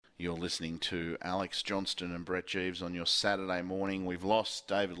You're listening to Alex Johnston and Brett Jeeves on your Saturday morning. We've lost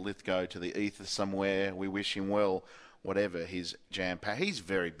David Lithgow to the ether somewhere. We wish him well, whatever his jam-pack. He's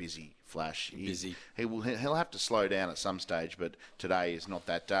very busy, Flash. He'll have to slow down at some stage, but today is not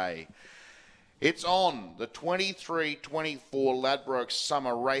that day. It's on the 23-24 Ladbrokes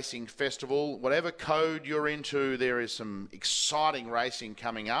Summer Racing Festival. Whatever code you're into, there is some exciting racing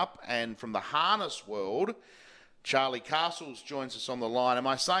coming up. And from the harness world, Charlie Castles joins us on the line. Am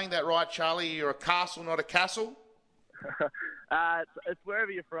I saying that right, Charlie? You're a castle, not a castle? It's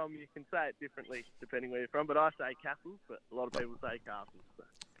wherever you're from. You can say it differently depending where you're from, but I say Castles, but a lot of people say Castles. So.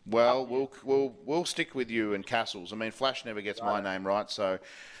 Well, we'll stick with you and Castles. I mean, Flash never gets my name right, so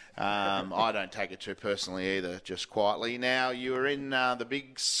I don't take it too personally either, just quietly. Now, you were in the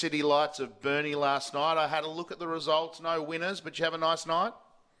big city lights of Burnie last night. I had a look at the results. No winners, but you have a nice night?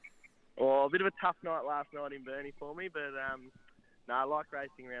 Well, a bit of a tough night last night in Burnie for me, but I like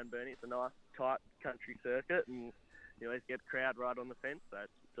racing around Burnie. It's a nice, tight country circuit, and you always get a crowd right on the fence, so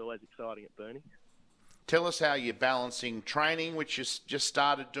it's always exciting at Burnie. Tell us how you're balancing training, which you just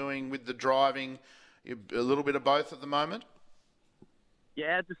started doing, with the driving, a little bit of both at the moment?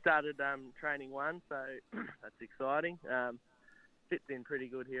 Yeah, I just started training one, so that's exciting. Fits in pretty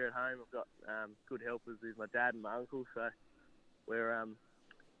good here at home. I've got good helpers with my dad and my uncle, so we're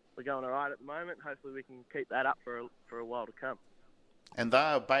going all right at the moment. Hopefully we can keep that up for a while to come. And they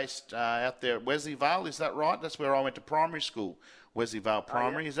are based out there at Wesley Vale, is that right? That's where I went to primary school, Wesley Vale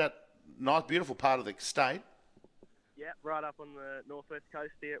Primary. Yeah. Is that a nice, beautiful part of the state? Yeah, right up on the northwest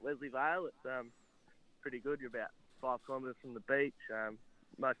coast here at Wesley Vale. It's pretty good. You're about 5 kilometres from the beach.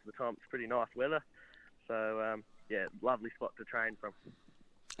 Most of the time it's pretty nice weather. So, lovely spot to train from.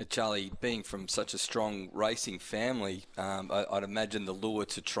 Charlie, being from such a strong racing family, I'd imagine the lure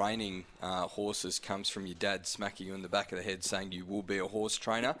to training horses comes from your dad smacking you in the back of the head saying you will be a horse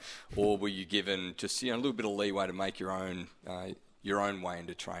trainer, or were you given just a little bit of leeway to make your own way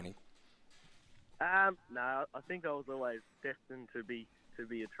into training? No, I think I was always destined to be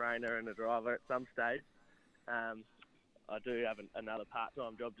a trainer and a driver at some stage. I do have another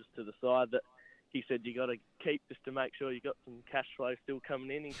part-time job just to the side that he said you got to keep just to make sure you got some cash flow still coming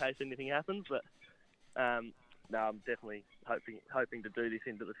in case anything happens. But no, I'm definitely hoping to do this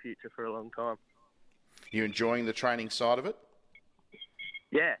into the future for a long time. You enjoying the training side of it?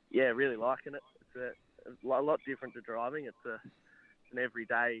 Yeah, really liking it. It's a lot different to driving. It's an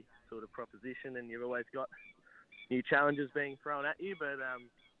everyday sort of proposition, and you've always got new challenges being thrown at you.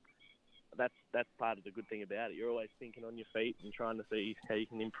 But that's part of the good thing about it. You're always thinking on your feet and trying to see how you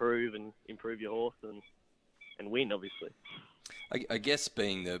can improve your horse and win, obviously. I guess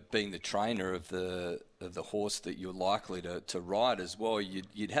being the trainer of the horse that you're likely to ride as well,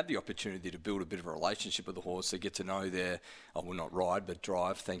 you'd have the opportunity to build a bit of a relationship with the horse, so get to know not ride, but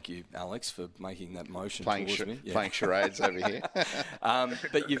drive. Thank you, Alex, for making that motion towards me. Yeah. Playing charades over here.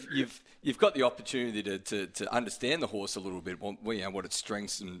 But you've got the opportunity to understand the horse a little bit, what its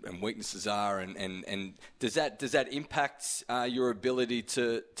strengths and weaknesses are, and does that impact your ability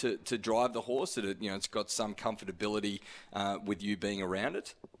to drive the horse? That it's got some comfortability with you being around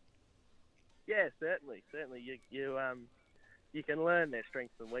it? Yeah, certainly. You can learn their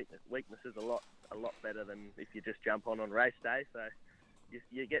strengths and weaknesses a lot better than if you just jump on race day. So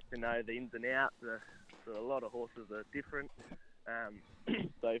you get to know the ins and outs. So a lot of horses are different.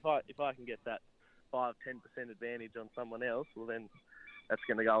 So if I can get that 5-10% advantage on someone else, well then that's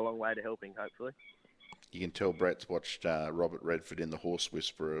going to go a long way to helping, hopefully. You can tell Brett's watched Robert Redford in The Horse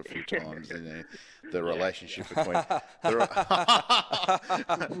Whisperer a few times. And the relationship between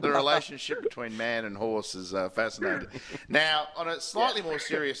the relationship between man and horse is fascinating. Now, on a slightly more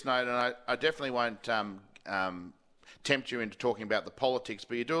serious note, and I definitely won't tempt you into talking about the politics,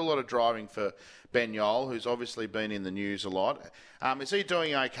 but you do a lot of driving for Ben Yole, who's obviously been in the news a lot. Is he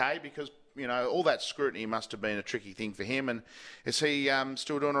doing okay? Because all that scrutiny must have been a tricky thing for him, and is he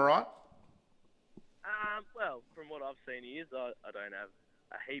still doing all right? Well, from what I've seen, he is. I don't have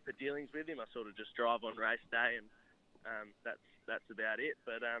a heap of dealings with him. I sort of just drive on race day, and that's about it.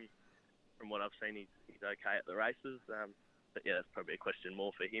 But from what I've seen, he's okay at the races. But yeah, that's probably a question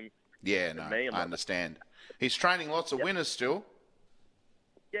more for him. Yeah, no, I understand. He's training lots of winners still.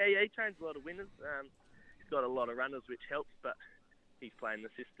 Yeah, he trains a lot of winners. He's got a lot of runners, which helps. But he's playing the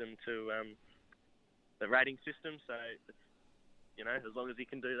system to the rating system. So it's, as long as he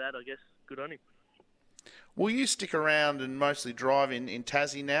can do that, I guess good on him. Will you stick around and mostly drive in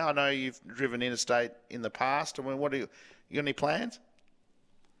Tassie now? I know you've driven interstate in the past. I mean, you got any plans?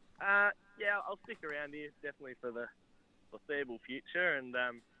 Yeah, I'll stick around here definitely for the foreseeable future, and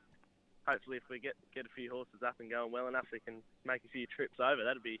hopefully if we get a few horses up and going well enough, we can make a few trips over.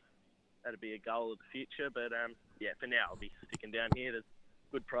 That'd be a goal of the future. But for now I'll be sticking down here. There's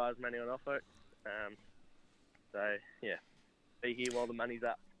good prize money on offer. Be here while the money's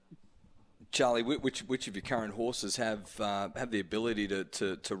up. Charlie, which of your current horses have the ability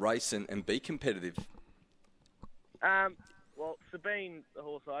to race and be competitive? Well, Sabine, the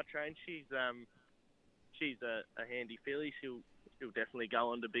horse I train, she's a handy filly. She'll definitely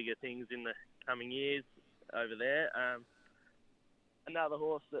go on to bigger things in the coming years over there. Another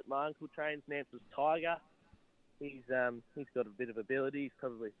horse that my uncle trains, Nance's Tiger. He's got a bit of ability. He's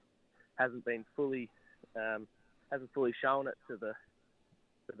probably hasn't fully shown it to the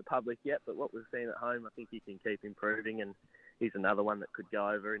public yet, but what we've seen at home, I think he can keep improving, and he's another one that could go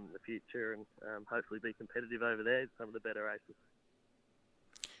over in the future and hopefully be competitive over there in some of the better races.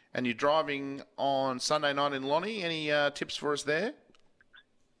 And you're driving on Sunday night in Lonnie. Any tips for us there?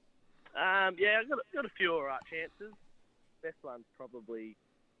 I've got a few all right chances. Best one's probably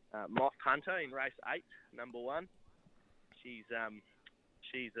Moth Hunter in race 8, number 1. She's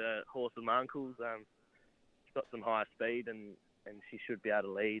a horse of my uncle's. She's got some high speed and she should be able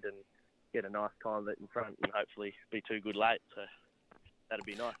to lead and get a nice time of it in front and hopefully be too good late. So that'd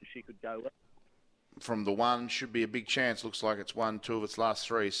be nice if she could go well. From the 1, should be a big chance. Looks like it's won 2 of its last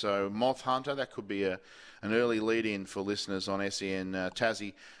 3. So Moth Hunter, that could be an early lead-in for listeners on SEN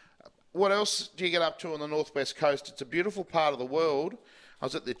Tassie. What else do you get up to on the Northwest Coast? It's a beautiful part of the world. I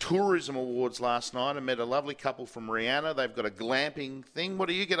was at the Tourism Awards last night and met a lovely couple from Rihanna. They've got a glamping thing. What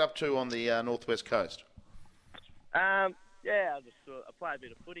do you get up to on the Northwest Coast? I play a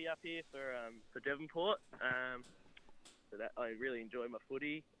bit of footy up here for Devonport. So that I really enjoy my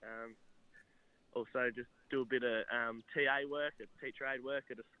footy. Also, just do a bit of TA work, teacher aid work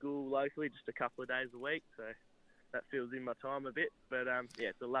at a school locally, just a couple of days a week. So that fills in my time a bit. But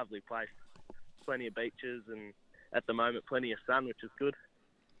it's a lovely place. Plenty of beaches and at the moment plenty of sun, which is good.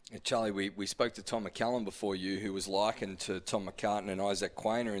 Charlie, we spoke to Tom McCallum before you, who was likened to Tom McCartan and Isaac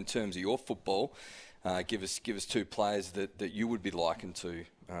Quainer in terms of your football. Give us 2 players that you would be likened to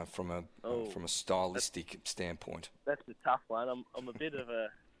from a stylistic standpoint. That's a tough one. I'm a bit of a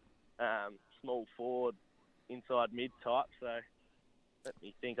small forward, inside mid type. So let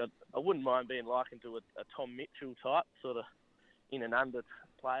me think. I wouldn't mind being likened to a Tom Mitchell type, sort of in and under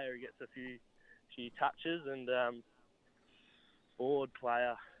player who gets a few touches, and forward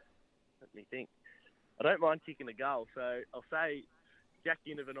player. Let me think. I don't mind kicking a goal, so I'll say Jack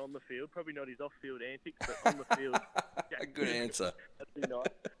Ginnivan on the field. Probably not his off-field antics, but on the field. Good answer. That'd be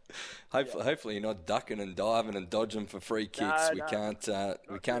nice. Hopefully you're not ducking and diving and dodging for free kicks. No,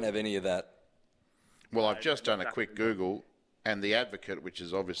 we can't have any of that. Well, I've just done a quick Google, and The Advocate, which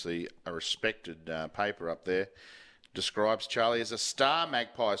is obviously a respected paper up there, describes Charlie as a star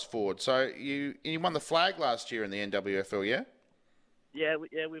Magpies forward. So you won the flag last year in the NWFL, yeah? Yeah,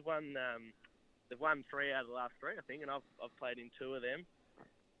 we've won. They've won 3 out of the last 3, I think, and I've played in 2 of them,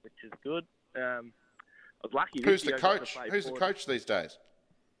 which is good. I was lucky. Who's the coach? Who's the coach these days?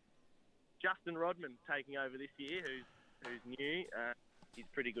 Justin Rodman taking over this year, who's new. He's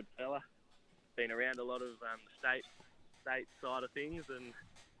a pretty good fella. Been around a lot of the state side of things, and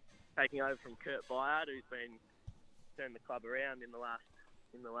taking over from Kurt Byard, who's been turned the club around in the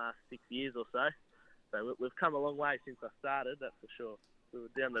last 6 years or so. So we've come a long way since I started, that's for sure. We were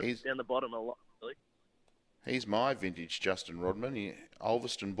down the bottom a lot, really. He's my vintage Justin Rodman,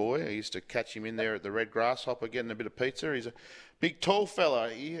 Ulverston boy. I used to catch him in there at the Red Grasshopper getting a bit of pizza. He's a big, tall fella.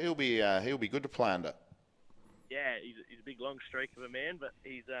 He'll be good to play under. Yeah, he's a big, long streak of a man, but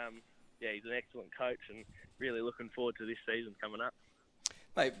he's an excellent coach, and really looking forward to this season coming up.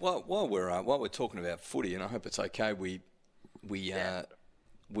 Mate, while we're talking about footy, and I hope it's okay, we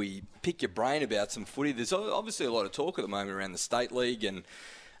pick your brain about some footy. There's obviously a lot of talk at the moment around the State League, and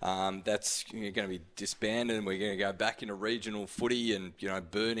that's going to be disbanded, and we're going to go back into regional footy. And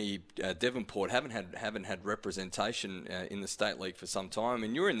Burnie, Devonport haven't had representation in the State League for some time.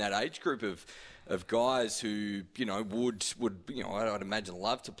 And you're in that age group of guys who would I'd imagine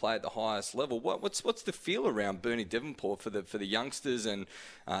love to play at the highest level. What's the feel around Burnie Devonport for the youngsters and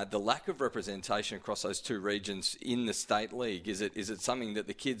the lack of representation across those 2 regions in the State League? Is it something that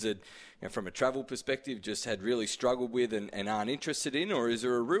the kids had, from a travel perspective, just had really struggled with and aren't interested in, or is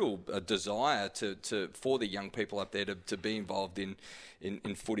there a real desire for the young people up there to be involved in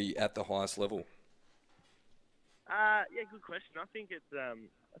footy at the highest level? Good question. I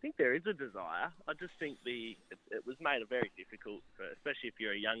think there is a desire. I just think it was made very difficult, especially if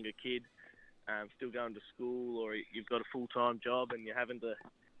you're a younger kid, still going to school, or you've got a full-time job and you're having to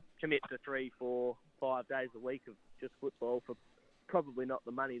commit to 3, 4, 5 days a week of just football for probably not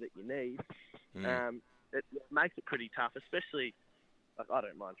the money that you need. It makes it pretty tough, especially. Like, I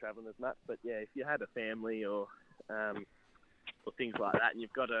don't mind travelling as much, but yeah, if you had a family or things like that, and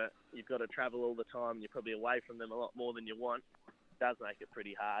you've got to travel all the time, and you're probably away from them a lot more than you want. It does make it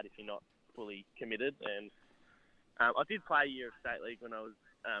pretty hard if you're not fully committed. And I did play a year of state league when I was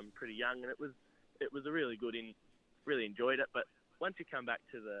pretty young, and it was a really good really enjoyed it. But once you come back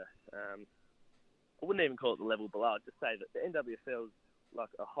to the, I wouldn't even call it the level below. I'd just say that the NWFL is like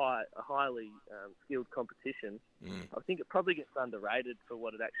a highly skilled competition. I think it probably gets underrated for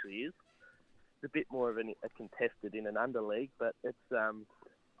what it actually is. It's a bit more of a contested in an under league, but it's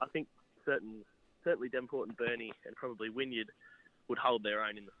I think certainly Devonport and Burnie and probably Wynyard would hold their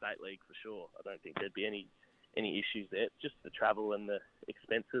own in the state league for sure. I don't think there'd be any issues there. It's just the travel and the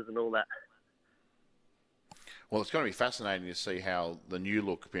expenses and all that. Well, it's going to be fascinating to see how the new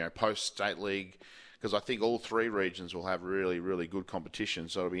look, post-state league, because I think all three regions will have really, really good competition.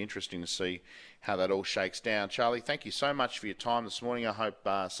 So it'll be interesting to see how that all shakes down. Charlie, thank you so much for your time this morning. I hope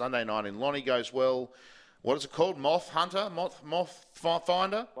Sunday night in Lonnie goes well. What is it called? Moth Hunter? Moth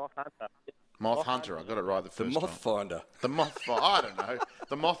Finder? Moth Hunter. Moth Hunter. I got it right the first time. The Moth Finder. The Moth Finder. I don't know.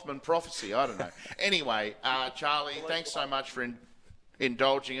 The Mothman Prophecy. I don't know. Anyway, Charlie, thanks so much for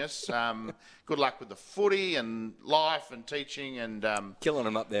indulging us. Good luck with the footy and life and teaching and killing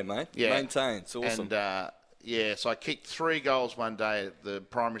them up there, mate. Yeah, maintain. It's awesome. And so I kicked 3 goals one day at the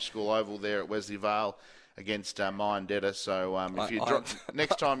primary school oval there at Wesley Vale against Myndetta. So if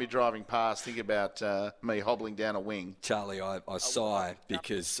next time you're driving past, think about me hobbling down a wing. Charlie, I sigh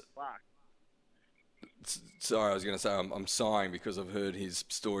because. Sorry, I was going to say I'm sighing because I've heard his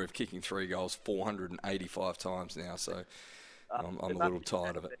story of kicking 3 goals 485 times now. So. I'm a little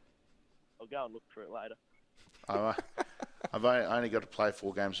tired of it. I'll go and look for it later. I've only got to play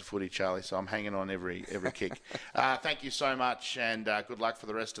 4 games of footy, Charlie, so I'm hanging on every kick. Thank you so much, and good luck for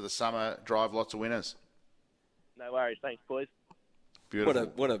the rest of the summer. Drive lots of winners. No worries. Thanks, boys.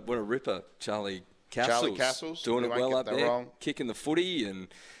 Beautiful. What a ripper, Charlie Castles. Charlie Castles. Doing it well up there, kicking the footy, and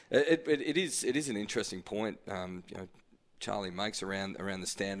it is an interesting point. Charlie makes around the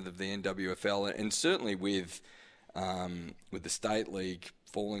standard of the NWFL, and certainly with the state league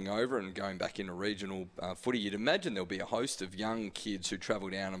falling over and going back into regional footy, you'd imagine there'll be a host of young kids who travel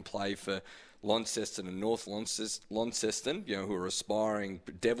down and play for Launceston and North Launceston, who are aspiring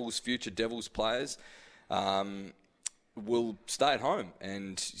future Devils players, will stay at home,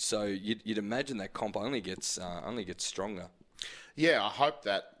 and so you'd imagine that comp only gets stronger. Yeah, I hope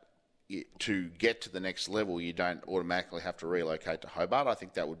that to get to the next level, you don't automatically have to relocate to Hobart. I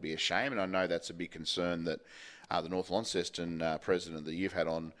think that would be a shame, and I know that's a big concern that the North Launceston president that you've had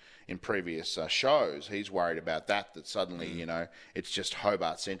on in previous shows, he's worried about that suddenly, it's just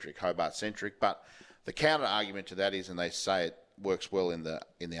Hobart-centric. But the counter-argument to that is, and they say it works well in the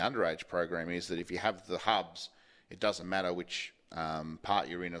underage program, is that if you have the hubs, it doesn't matter which part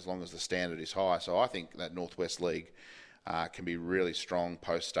you're in as long as the standard is high. So I think that Northwest League can be really strong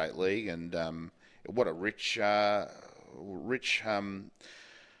post-state league, and what a rich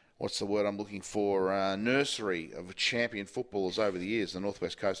what's the word I'm looking for? Nursery of champion footballers over the years, the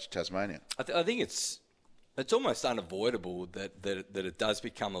northwest coast of Tasmania. I think it's almost unavoidable that it does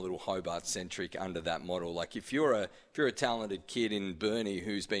become a little Hobart-centric under that model. Like if you're a talented kid in Burnie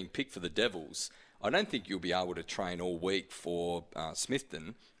who's being picked for the Devils, I don't think you'll be able to train all week for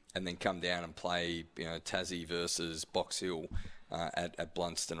Smithton and then come down and play Tassie versus Box Hill at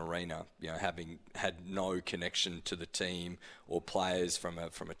Blunston Arena, having had no connection to the team or players from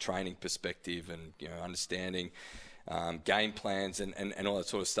a training perspective, and understanding game plans and all that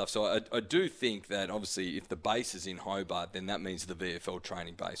sort of stuff. So I do think that obviously if the base is in Hobart, then that means the VFL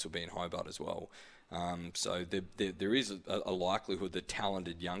training base will be in Hobart as well. So there is a likelihood that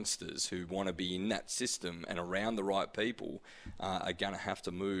talented youngsters who want to be in that system and around the right people are going to have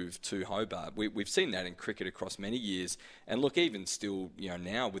to move to Hobart. We've seen that in cricket across many years. And look, even still,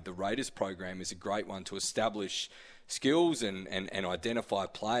 now with the Raiders program is a great one to establish skills and identify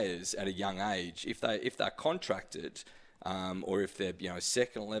players at a young age. If they're contracted or if they're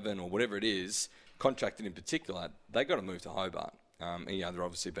second 11 or whatever it is, contracted in particular, they got to move to Hobart. And, they're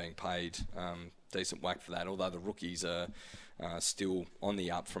obviously being paid decent whack for that, although the rookies are still on the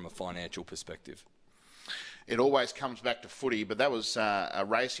up from a financial perspective. It always comes back to footy, but that was a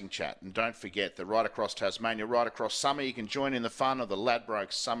racing chat. And don't forget that right across Tasmania, right across summer, you can join in the fun of the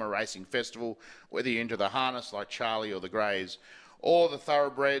Ladbrokes Summer Racing Festival, whether you're into the harness like Charlie or the Greys or the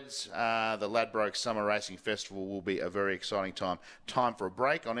thoroughbreds. The Ladbrokes Summer Racing Festival will be a very exciting time. Time for a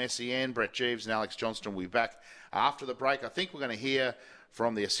break on SEN. Brett Jeeves and Alex Johnston will be back after the break. I think we're going to hear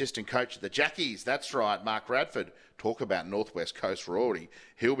from the assistant coach of the Jackies. That's right, Mark Radford. Talk about Northwest Coast royalty.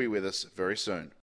 He'll be with us very soon.